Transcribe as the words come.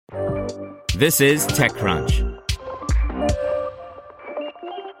This is TechCrunch.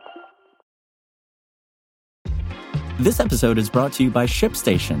 This episode is brought to you by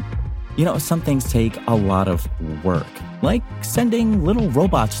ShipStation. You know, some things take a lot of work, like sending little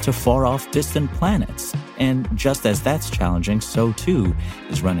robots to far-off distant planets. And just as that's challenging, so too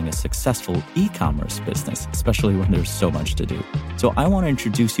is running a successful e-commerce business, especially when there's so much to do. So I want to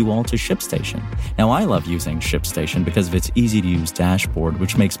introduce you all to ShipStation. Now, I love using ShipStation because of its easy-to-use dashboard,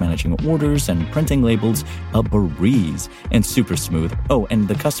 which makes managing orders and printing labels a breeze and super smooth. Oh, and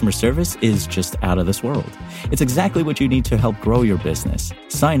the customer service is just out of this world. It's exactly what you need to help grow your business.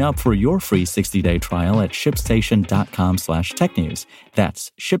 Sign up for your free 60-day trial at shipstation.com/technews.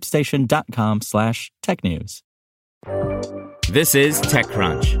 That's shipstation.com/technews. This is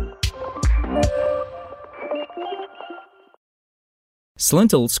TechCrunch.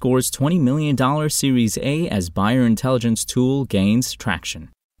 Slintel scores $20 million Series A as buyer intelligence tool gains traction.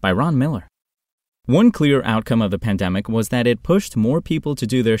 By Ron Miller. One clear outcome of the pandemic was that it pushed more people to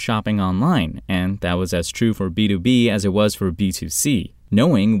do their shopping online, and that was as true for B2B as it was for B2C.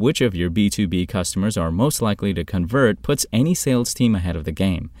 Knowing which of your B2B customers are most likely to convert puts any sales team ahead of the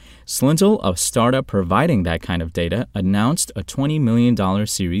game. Slintel, a startup providing that kind of data, announced a $20 million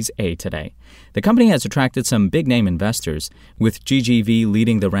Series A today. The company has attracted some big-name investors, with GGV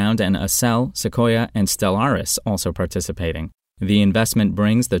leading the round and Accel, Sequoia, and Stellaris also participating. The investment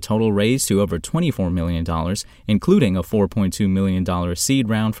brings the total raise to over $24 million, including a $4.2 million seed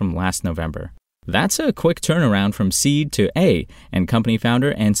round from last November. That's a quick turnaround from seed to A, and company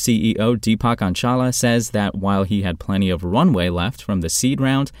founder and CEO Deepak Anshala says that while he had plenty of runway left from the seed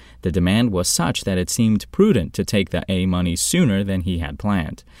round, the demand was such that it seemed prudent to take the A money sooner than he had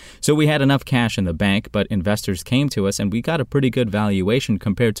planned. So we had enough cash in the bank, but investors came to us and we got a pretty good valuation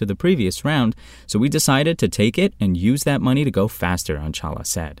compared to the previous round, so we decided to take it and use that money to go faster, Anshala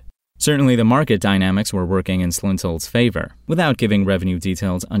said. Certainly, the market dynamics were working in Slintel's favor. Without giving revenue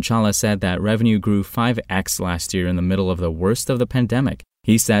details, Anshala said that revenue grew 5x last year in the middle of the worst of the pandemic.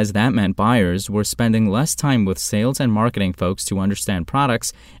 He says that meant buyers were spending less time with sales and marketing folks to understand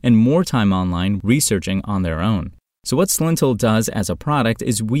products and more time online researching on their own. So what Slintel does as a product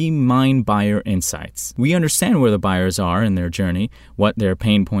is we mine buyer insights. We understand where the buyers are in their journey, what their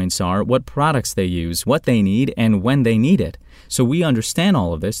pain points are, what products they use, what they need, and when they need it. So we understand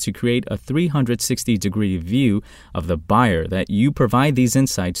all of this to create a 360-degree view of the buyer that you provide these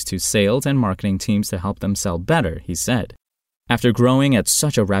insights to sales and marketing teams to help them sell better, he said. After growing at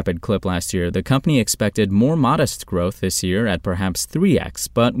such a rapid clip last year, the company expected more modest growth this year at perhaps 3x,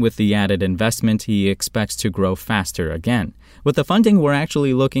 but with the added investment, he expects to grow faster again. With the funding, we're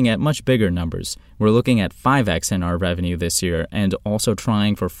actually looking at much bigger numbers. We're looking at 5x in our revenue this year and also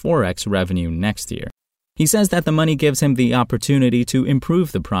trying for 4x revenue next year. He says that the money gives him the opportunity to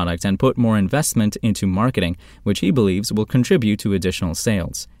improve the product and put more investment into marketing, which he believes will contribute to additional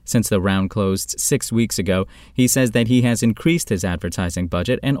sales. Since the round closed 6 weeks ago, he says that he has increased his advertising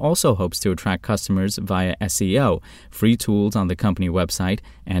budget and also hopes to attract customers via SEO, free tools on the company website,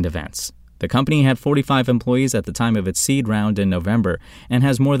 and events. The company had 45 employees at the time of its seed round in November and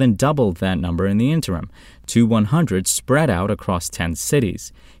has more than doubled that number in the interim, to 100 spread out across 10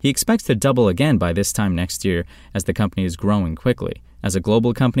 cities. He expects to double again by this time next year as the company is growing quickly. As a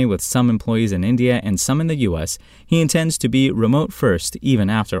global company with some employees in India and some in the U.S., he intends to be remote first even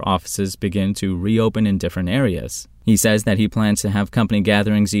after offices begin to reopen in different areas. He says that he plans to have company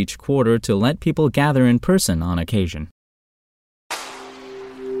gatherings each quarter to let people gather in person on occasion.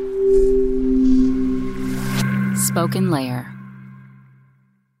 Spoken Layer.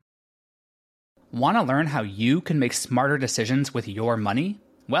 Want to learn how you can make smarter decisions with your money?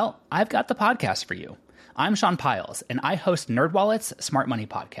 Well, I've got the podcast for you. I'm Sean Piles, and I host NerdWallet's Smart Money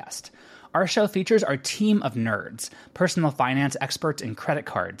Podcast. Our show features our team of nerds, personal finance experts in credit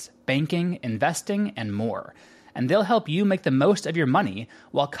cards, banking, investing, and more. And they'll help you make the most of your money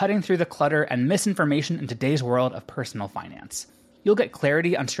while cutting through the clutter and misinformation in today's world of personal finance. You'll get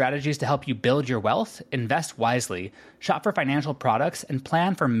clarity on strategies to help you build your wealth, invest wisely, shop for financial products, and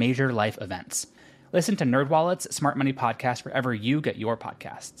plan for major life events. Listen to NerdWallet's Smart Money Podcast wherever you get your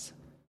podcasts.